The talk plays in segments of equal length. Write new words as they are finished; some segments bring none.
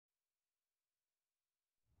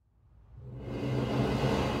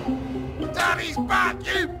Daddy's back,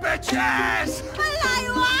 you bitches!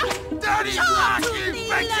 Daddy's back, you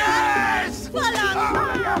bitches!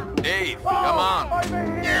 Dave, come on.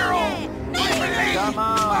 Come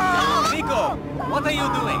on. Nico, what are you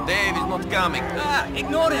doing? Dave is not coming. Ah,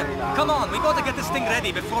 ignore him. Come on, we gotta get this thing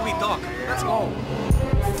ready before we dock. Let's go.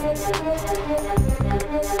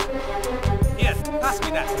 Here, pass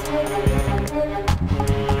me that.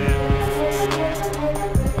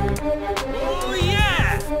 Oh,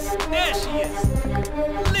 yeah! There she is.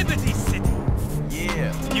 Liberty City.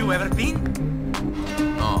 Yeah. You ever been?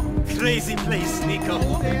 No. Crazy place, Nico.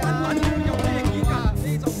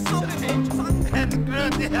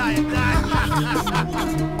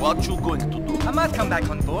 What you going to do? I might come back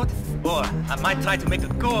on board, or I might try to make a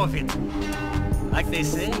go of it. Like they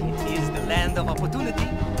say, it is the land of opportunity.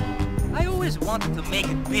 I always wanted to make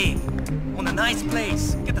it big. Own a nice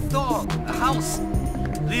place, get a dog, a house,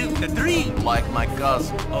 live the dream. Like my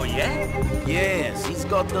cousin. Oh yeah? Yes, he's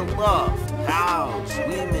got the love. House,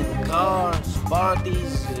 women, cars,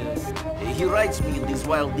 parties. He writes me these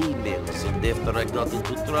wild emails, and after I got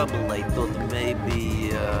into trouble, I thought maybe,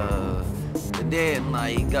 then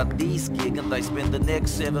I got this gig, and I spent the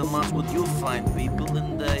next 7 months with you fine people,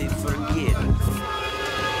 and I forget.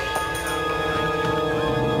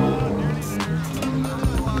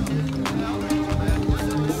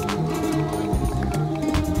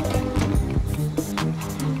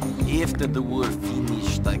 After the war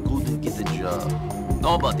finished, I couldn't get a job.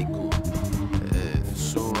 Nobody could.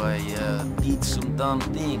 So I did some dumb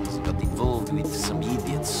things, got involved with some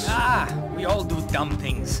idiots. Ah, we all do dumb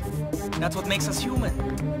things. That's what makes us human.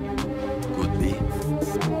 Could be.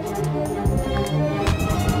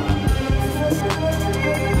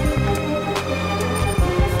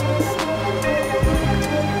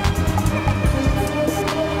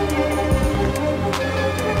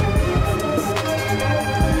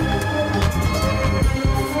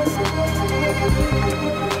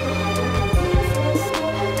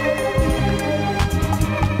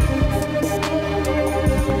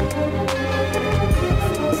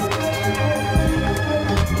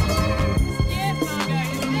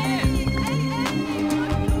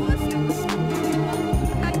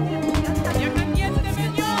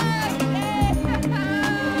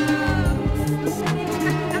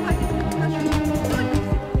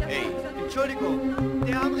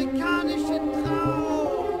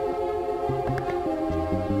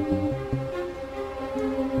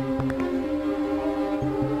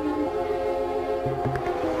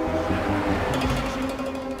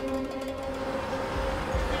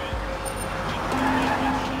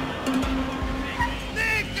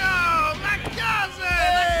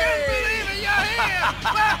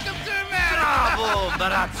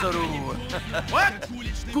 What?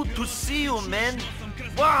 Good to see you, man.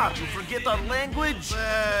 What? You forget our language?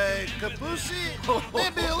 Kapusi?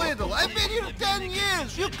 Maybe a little. I've been here 10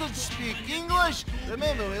 years. You could speak English.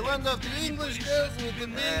 Remember, we learned off the English girls with the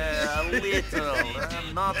name. A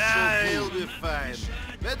little. Not so good. He'll be fine.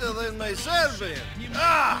 Better than my Serbian.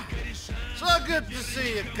 Ah! So good to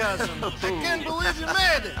see you, cousin. I can't believe you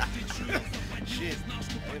made it. Shit, I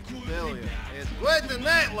have to tell you. It's quite the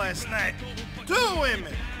night last night. 2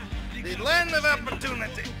 women. The land of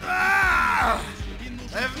opportunity. Ah!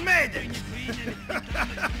 I've made it.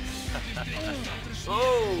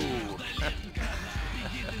 Oh.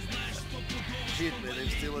 Shit, man, I'm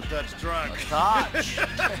still a touch drunk. Touch.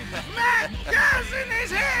 My cousin is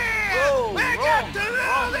here! Oh, we got to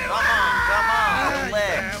really come on,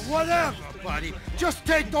 relax. Whatever, buddy. Just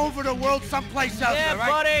take over the world someplace else, Yeah, all right?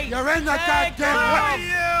 buddy. You're in the Hey, goddamn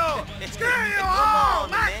Screw you! Screw you all! on,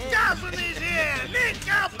 My man. cousin is here!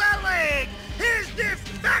 Nico Bellic! He's the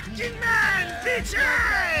fucking man,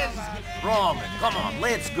 bitches! Roman, come on,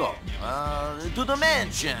 let's go. To the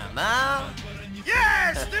mansion, huh?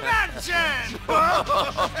 Yes, the mansion!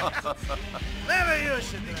 Maybe you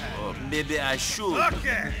should drive. Oh, maybe I should.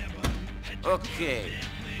 Okay. Okay.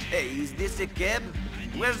 Hey, is this a cab?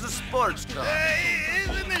 Where's the sports car? He's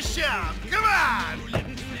in the shop. Come on!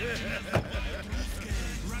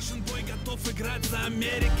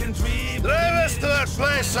 Drive us to our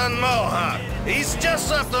place on Mohawk. He's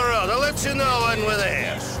just up the road. I'll let you know when we're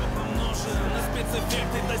there.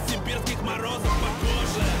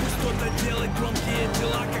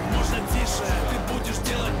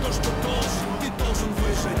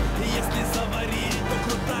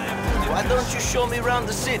 Why don't you show me around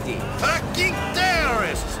the city? Fucking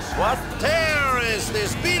terrorists! What? Terrorists!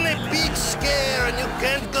 There's been a big scare and you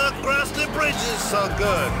can't go across the bridges so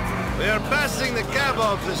good. We are passing the cab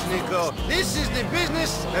office, Nico. This is the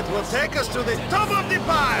business that will take us to the top of the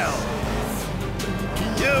pile.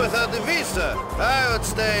 You without the visa. I would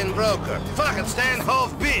stay in Broker. Fucking stay in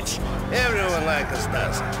Hove Beach. Everyone like us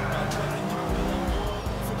does.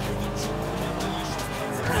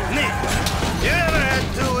 Nick, you ever had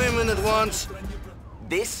two women at once?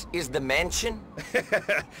 This is the mansion?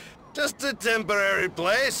 Just a temporary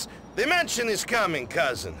place. The mansion is coming,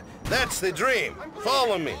 cousin. That's the dream.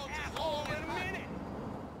 Follow me.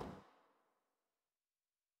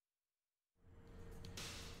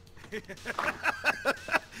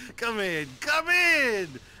 Come in, come in!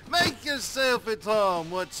 Make yourself at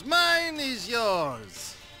home. What's mine is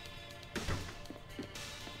yours.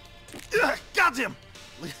 Got him!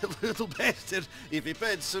 Little bastard. If he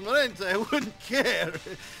paid some rent, I wouldn't care.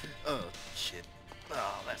 Oh, shit.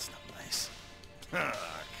 Oh, that's not nice.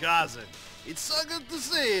 Cousin, it's so good to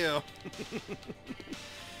see you.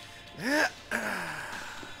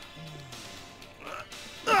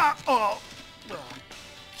 Oh,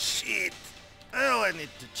 shit. Oh, I need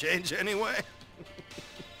to change anyway.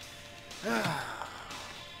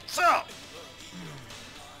 So.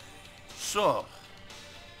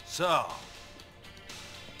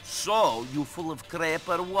 So, you full of crap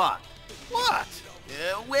or what? What?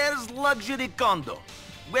 Where's luxury condo?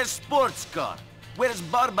 Where's sports car? Where's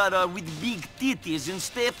Barbara with big titties and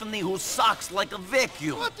Stephanie who sucks like a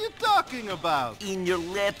vacuum? What are you talking about? In your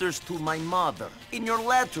letters to my mother, in your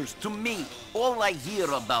letters to me, all I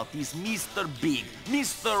hear about is Mr. Big,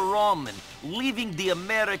 Mr. Roman, living the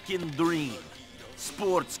American dream.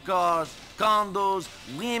 Sports cars, condos,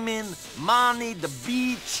 women, money, the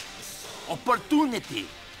beach, opportunity.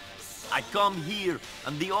 I come here,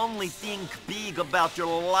 and the only thing big about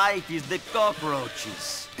your life is the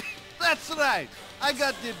cockroaches. That's right. I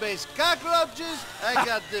got the best cockroaches, I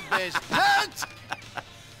got the best nuts.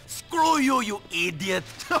 Screw you, you idiot.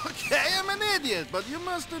 Okay, I'm an idiot, but you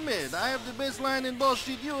must admit, I have the best line in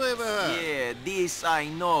bullshit you ever heard. Yeah, this I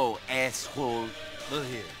know, asshole. Look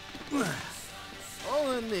here.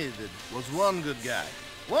 All I needed was one good guy.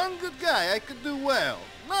 One good guy I could do well.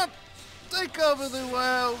 Not take over the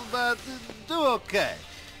world, but do okay.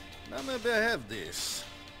 Now maybe I have this.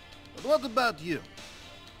 But what about you?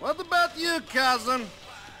 What about you, cousin?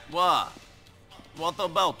 What? What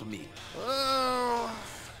about me? Well,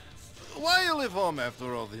 why you leave home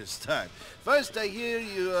after all this time? First I hear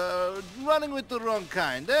you running with the wrong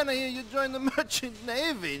kind. Then I hear you join the merchant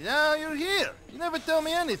navy. Now you're here. You never tell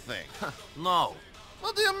me anything. No.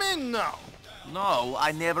 What do you mean, no? No,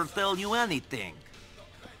 I never tell you anything.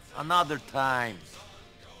 Another time.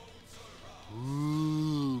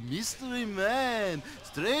 Ooh, mystery man.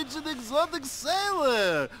 Strange and exotic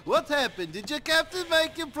sailor. What happened? Did your captain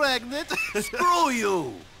make you pregnant? Screw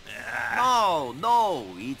you! No,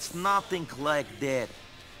 it's nothing like that.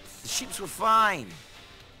 The ships were fine.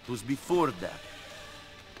 It was before that.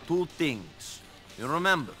 Two things. You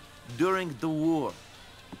remember, during the war,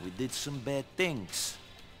 we did some bad things.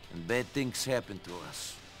 And bad things happened to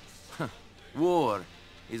us. War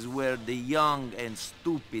is where the young and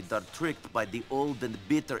stupid are tricked by the old and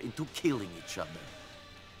bitter into killing each other.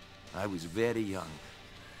 I was very young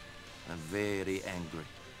and very angry.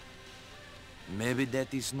 Maybe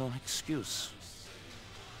that is no excuse.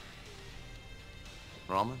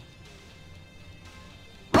 Roman?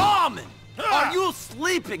 Roman! Are you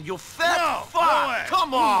sleeping, you fat No, fuck? no way.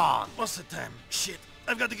 Come on! What's the time? Shit,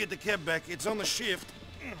 I've got to get the cab back. It's on the shift.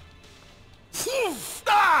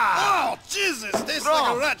 Ah! Oh, Jesus! Tastes like a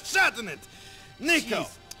Wrong. rat shot in it! Nico,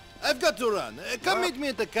 Jeez. I've got to run. Come What? meet me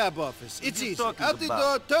at the cab office. What It's are you easy. talking Out the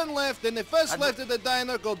about? door, turn left, then the first I left do- at the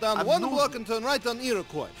diner, go down I one know block you- and turn right on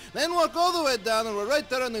Iroquois. Then walk all the way down and we're right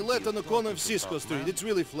there on the left on the corner of Cisco Street. It's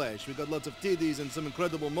really flash. We got lots of titties and some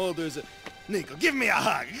incredible molders. Nico, give me a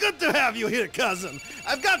hug. Good to have you here, cousin.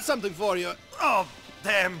 I've got something for you. Oh,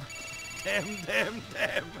 damn. Damn.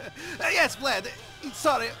 Yes, Vlad.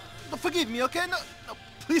 Sorry. Forgive me, okay? No,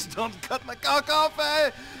 please don't cut my cock off.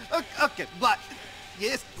 Okay, Vlad.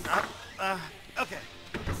 Yes. Okay.